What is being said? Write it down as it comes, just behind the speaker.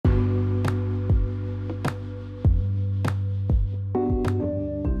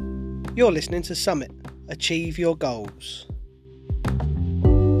You're listening to Summit. Achieve your goals.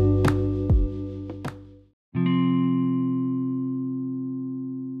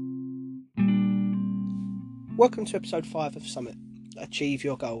 Welcome to episode 5 of Summit. Achieve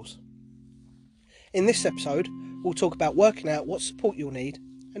your goals. In this episode, we'll talk about working out what support you'll need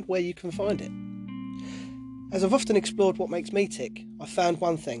and where you can find it. As I've often explored what makes me tick, I've found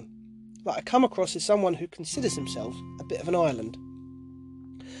one thing, that I come across as someone who considers themselves a bit of an island.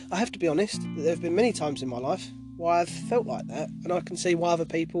 I have to be honest that there have been many times in my life where I've felt like that, and I can see why other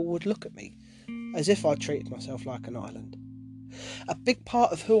people would look at me as if I treated myself like an island. A big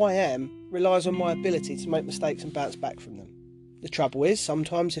part of who I am relies on my ability to make mistakes and bounce back from them. The trouble is,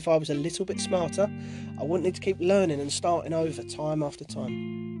 sometimes if I was a little bit smarter, I wouldn't need to keep learning and starting over time after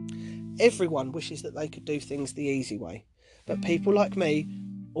time. Everyone wishes that they could do things the easy way, but people like me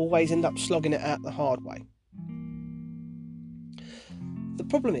always end up slogging it out the hard way. The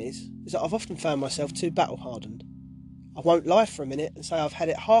problem is that I've often found myself too battle-hardened. I won't lie for a minute and say I've had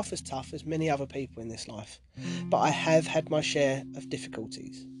it half as tough as many other people in this life, but I have had my share of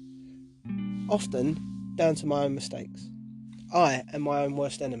difficulties. Often down to my own mistakes. I am my own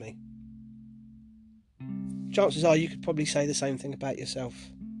worst enemy. Chances are you could probably say the same thing about yourself.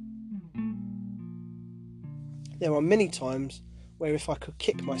 There are many times where if I could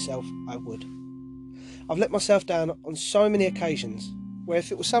kick myself, I would. I've let myself down on so many occasions where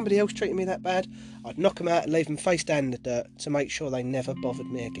if it was somebody else treating me that bad, I'd knock them out and leave them face down in the dirt to make sure they never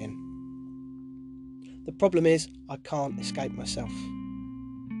bothered me again. The problem is, I can't escape myself.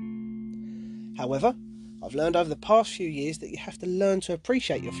 However, I've learned over the past few years that you have to learn to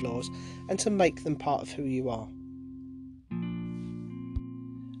appreciate your flaws and to make them part of who you are.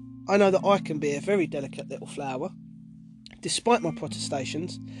 I know that I can be a very delicate little flower, despite my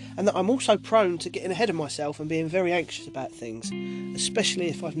protestations, and that I'm also prone to getting ahead of myself and being very anxious about things, especially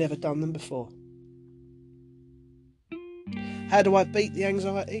if I've never done them before. How do I beat the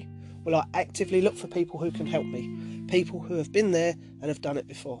anxiety? Well, I actively look for people who can help me, people who have been there and have done it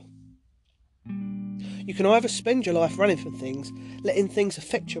before. You can either spend your life running from things, letting things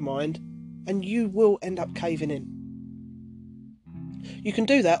affect your mind, and you will end up caving in. You can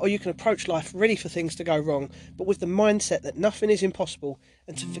do that, or you can approach life ready for things to go wrong, but with the mindset that nothing is impossible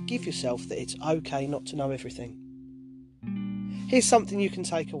and to forgive yourself that it's okay not to know everything. Here's something you can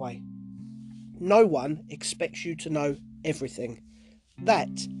take away. No one expects you to know everything. That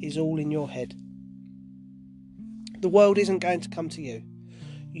is all in your head. The world isn't going to come to you.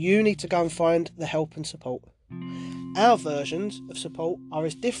 You need to go and find the help and support. Our versions of support are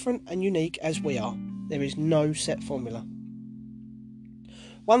as different and unique as we are. There is no set formula.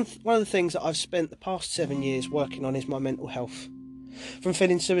 One of the things that I've spent the past 7 years working on is my mental health. From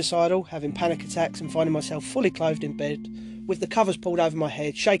feeling suicidal, having panic attacks and finding myself fully clothed in bed, with the covers pulled over my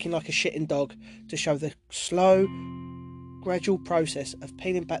head, shaking like a shitting dog, to show the slow, gradual process of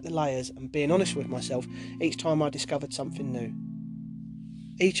peeling back the layers and being honest with myself each time I discovered something new.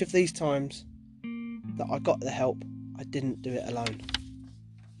 Each of these times that I got the help, I didn't do it alone.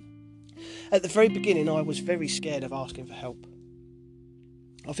 At the very beginning, I was very scared of asking for help.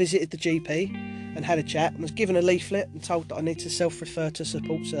 I visited the GP and had a chat and was given a leaflet and told that I need to self-refer to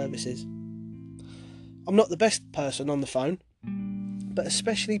support services. I'm not the best person on the phone, but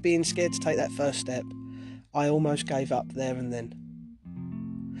especially being scared to take that first step, I almost gave up there and then.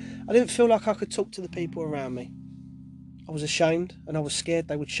 I didn't feel like I could talk to the people around me. I was ashamed and I was scared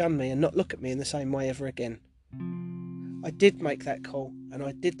they would shun me and not look at me in the same way ever again. I did make that call and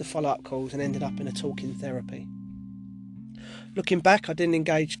I did the follow-up calls and ended up in a talking therapy. Looking back, I didn't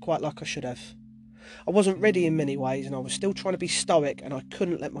engage quite like I should have. I wasn't ready in many ways and I was still trying to be stoic and I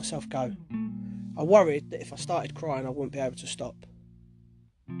couldn't let myself go. I worried that if I started crying I wouldn't be able to stop.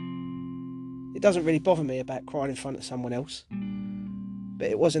 It doesn't really bother me about crying in front of someone else, but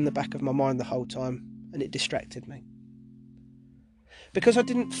it was in the back of my mind the whole time and it distracted me. Because I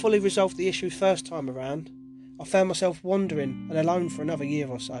didn't fully resolve the issue first time around, I found myself wandering and alone for another year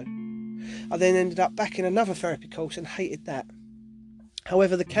or so. I then ended up back in another therapy course and hated that.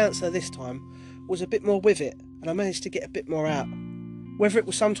 However, the counsellor this time was a bit more with it and I managed to get a bit more out. Whether it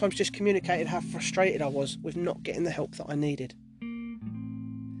was sometimes just communicating how frustrated I was with not getting the help that I needed.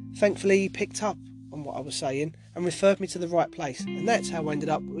 Thankfully, he picked up on what I was saying and referred me to the right place, and that's how I ended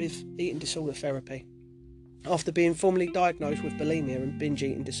up with eating disorder therapy, after being formally diagnosed with bulimia and binge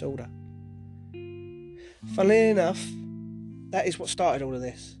eating disorder. Funnily enough, that is what started all of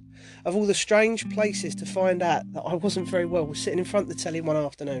this. Of all the strange places to find out that I wasn't very well was sitting in front of the telly one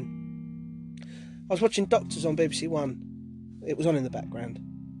afternoon. I was watching Doctors on BBC One. It was on in the background.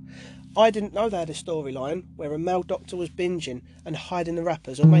 I didn't know they had a storyline where a male doctor was binging and hiding the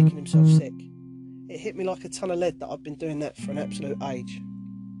wrappers or making himself sick. It hit me like a ton of lead that I've been doing that for an absolute age.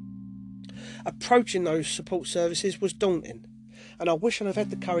 Approaching those support services was daunting, and I wish I'd have had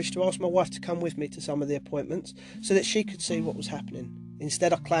the courage to ask my wife to come with me to some of the appointments so that she could see what was happening.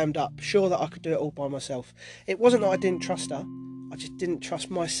 Instead, I clammed up, sure that I could do it all by myself. It wasn't that I didn't trust her, I just didn't trust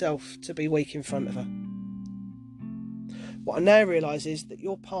myself to be weak in front of her. What I now realise is that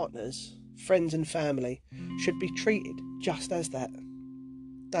your partners, friends and family should be treated just as that.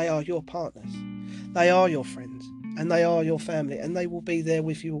 They are your partners, they are your friends, and they are your family, and they will be there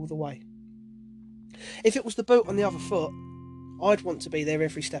with you all the way. If it was the boot on the other foot, I'd want to be there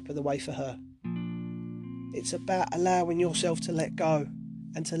every step of the way for her. It's about allowing yourself to let go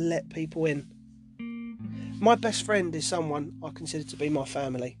and to let people in. My best friend is someone I consider to be my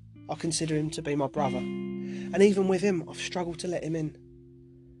family. I consider him to be my brother. And even with him, I've struggled to let him in.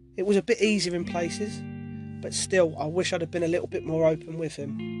 It was a bit easier in places, but still, I wish I'd have been a little bit more open with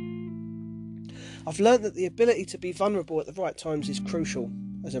him. I've learnt that the ability to be vulnerable at the right times is crucial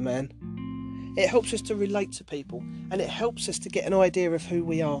as a man. It helps us to relate to people, and it helps us to get an idea of who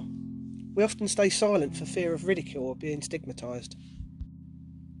we are. We often stay silent for fear of ridicule or being stigmatised.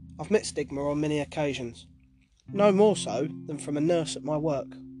 I've met stigma on many occasions, no more so than from a nurse at my work.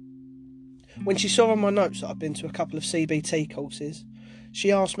 When she saw on my notes that I'd been to a couple of CBT courses,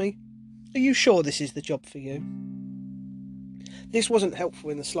 she asked me, "Are you sure this is the job for you?" This wasn't helpful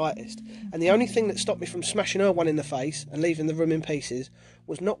in the slightest, and the only thing that stopped me from smashing her one in the face and leaving the room in pieces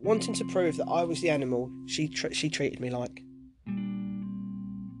was not wanting to prove that I was the animal she treated me like.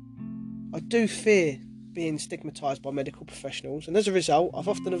 I do fear being stigmatised by medical professionals, and as a result, I've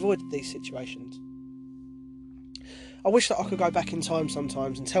often avoided these situations. I wish that I could go back in time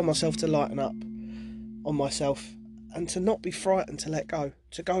sometimes and tell myself to lighten up on myself and to not be frightened to let go,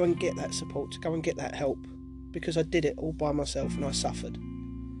 to go and get that support, to go and get that help, because I did it all by myself and I suffered.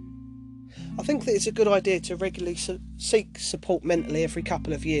 I think that it's a good idea to regularly seek support mentally every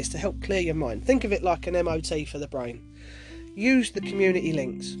couple of years to help clear your mind. Think of it like an MOT for the brain. Use the community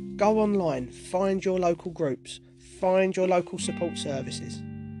links, go online, find your local groups, find your local support services,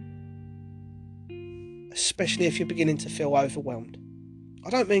 especially if you're beginning to feel overwhelmed. I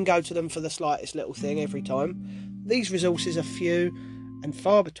don't mean go to them for the slightest little thing every time. These resources are few and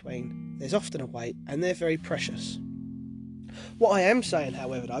far between. There's often a wait, and they're very precious. What I am saying,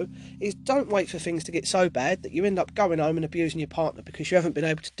 however, though, is don't wait for things to get so bad that you end up going home and abusing your partner because you haven't been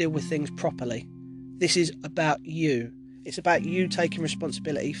able to deal with things properly. This is about you. It's about you taking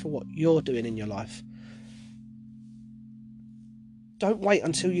responsibility for what you're doing in your life. Don't wait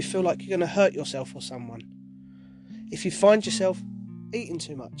until you feel like you're going to hurt yourself or someone. If you find yourself eating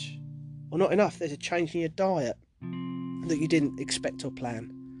too much or not enough, there's a change in your diet that you didn't expect or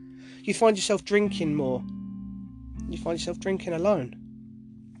plan. You find yourself drinking more. You find yourself drinking alone.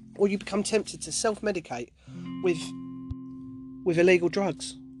 Or you become tempted to self-medicate with illegal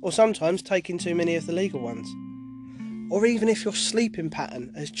drugs, or sometimes taking too many of the legal ones. Or even if your sleeping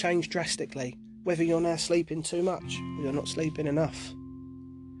pattern has changed drastically, whether you're now sleeping too much or you're not sleeping enough.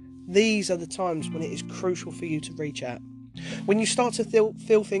 These are the times when it is crucial for you to reach out. When you start to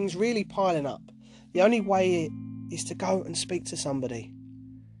feel things really piling up, the only way is to go and speak to somebody.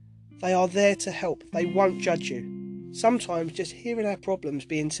 They are there to help. They won't judge you. Sometimes just hearing our problems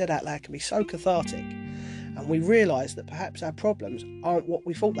being said out loud can be so cathartic, and we realise that perhaps our problems aren't what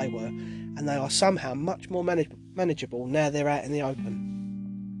we thought they were, and they are somehow much more manageable now they're out in the open.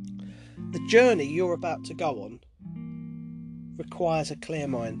 The journey you're about to go on requires a clear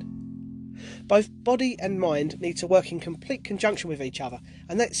mind. Both body and mind need to work in complete conjunction with each other,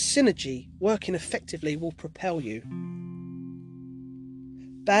 and that synergy working effectively will propel you.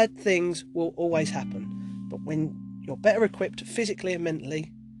 Bad things will always happen, but when you're better equipped physically and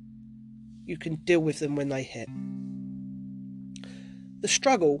mentally, you can deal with them when they hit. The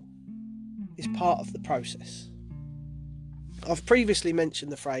struggle is part of the process. I've previously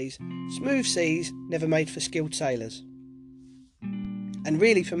mentioned the phrase, smooth seas never made for skilled sailors. And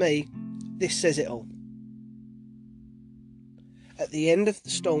really for me, this says it all. At the end of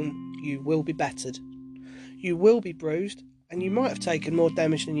the storm, you will be battered. You will be bruised, and you might have taken more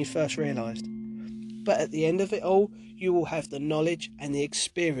damage than you first realised. But at the end of it all, you will have the knowledge and the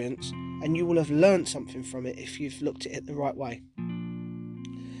experience, and you will have learned something from it if you've looked at it the right way.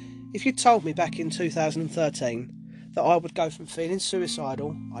 If you told me back in 2013 that I would go from feeling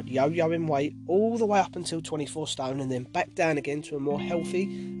suicidal, I'd yo-yo in weight all the way up until 24 stone and then back down again to a more healthy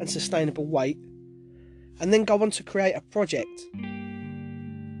and sustainable weight, and then go on to create a project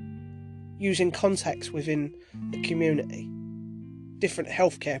using contacts within the community different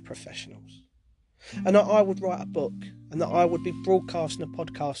healthcare professionals, and that I would write a book and that I would be broadcasting a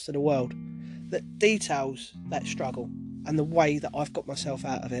podcast to the world that details that struggle and the way that I've got myself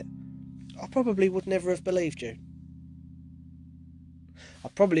out of it, I probably would never have believed you. I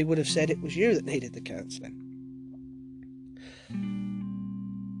probably would have said it was you that needed the counselling.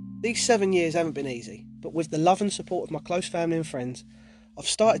 These 7 years haven't been easy, but with the love and support of my close family and friends, I've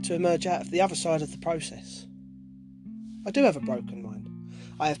started to emerge out of the other side of the process. I do have a broken mind.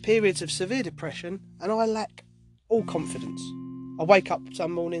 I have periods of severe depression and I lack all confidence. I wake up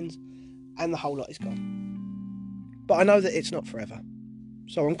some mornings and the whole lot is gone. But I know that it's not forever.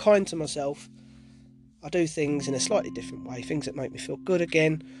 So I'm kind to myself. I do things in a slightly different way, things that make me feel good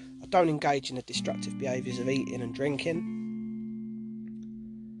again. I don't engage in the destructive behaviours of eating and drinking.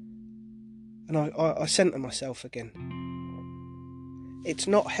 And I centre myself again. It's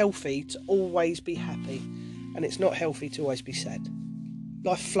not healthy to always be happy, and it's not healthy to always be sad.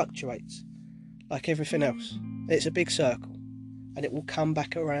 Life fluctuates, like everything else. It's a big circle, and it will come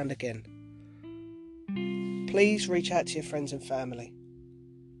back around again. Please reach out to your friends and family.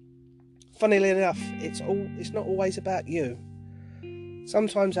 Funnily enough, it's not always about you.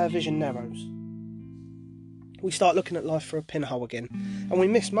 Sometimes our vision narrows. We start looking at life through a pinhole again, and we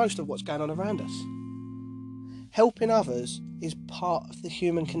miss most of what's going on around us. Helping others is part of the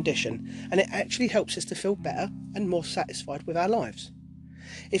human condition, and it actually helps us to feel better and more satisfied with our lives.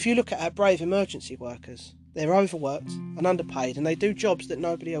 If you look at our brave emergency workers, they're overworked and underpaid, and they do jobs that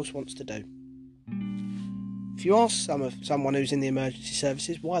nobody else wants to do. If you ask someone who's in the emergency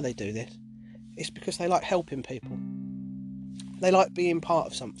services why they do this, it's because they like helping people. They like being part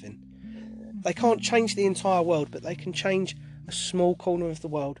of something. They can't change the entire world, but they can change a small corner of the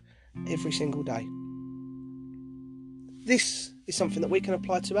world every single day. This is something that we can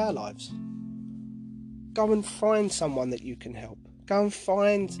apply to our lives. Go and find someone that you can help. Go and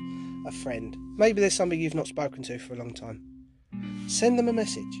find a friend. Maybe there's somebody you've not spoken to for a long time. Send them a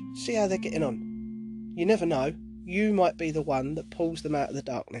message. See how they're getting on. You never know. You might be the one that pulls them out of the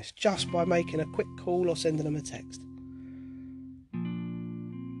darkness just by making a quick call or sending them a text.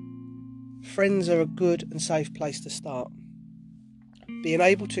 Friends are a good and safe place to start. Being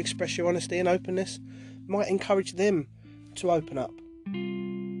able to express your honesty and openness might encourage them to open up,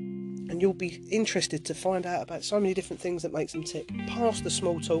 and you'll be interested to find out about so many different things that makes them tick, past the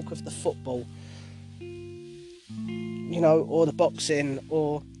small talk of the football, or the boxing,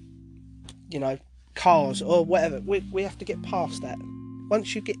 or cars, or whatever. We have to get past that.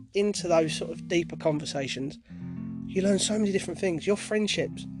 Once you get into those sort of deeper conversations, you learn so many different things. Your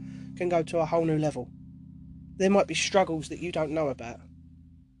friendships can go to a whole new level. There might be struggles that you don't know about,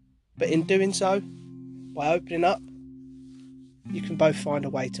 but in doing so, by opening up, you can both find a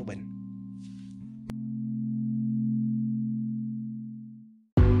way to win.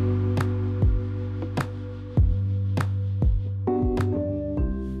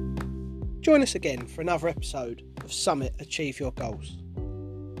 Join us again for another episode of Summit Achieve Your Goals.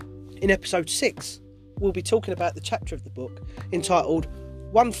 In episode 6, we'll be talking about the chapter of the book entitled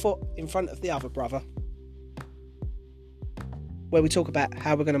One Foot in Front of the Other, Brother, where we talk about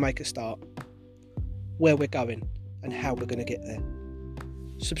how we're going to make a start, where we're going, and how we're going to get there.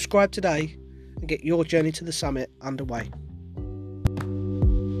 Subscribe today and get your journey to the summit underway.